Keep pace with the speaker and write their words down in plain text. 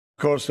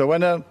course, the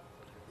winner,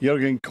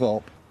 Jurgen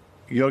Klopp.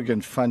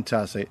 Jurgen,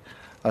 fantastic.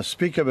 I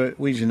speak about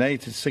Leeds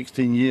United,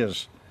 16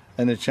 years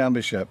in the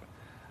Championship.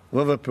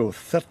 Liverpool,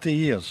 30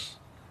 years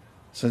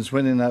since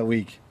winning that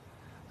league.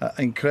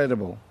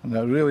 Incredible. And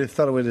I really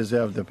thoroughly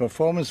deserved. The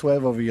performance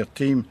level of your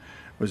team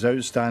was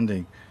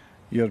outstanding.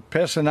 Your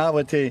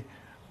personality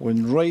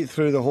went right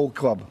through the whole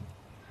club.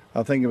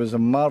 I think it was a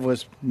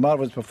marvellous,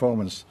 marvellous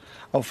performance.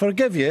 I'll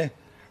forgive you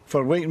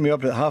for waking me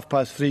up at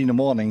 3:30 in the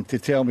morning to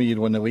tell me you'd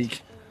won the league.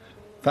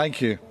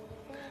 Thank you.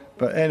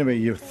 But anyway,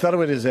 you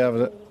thoroughly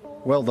deserved it.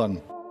 Well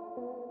done.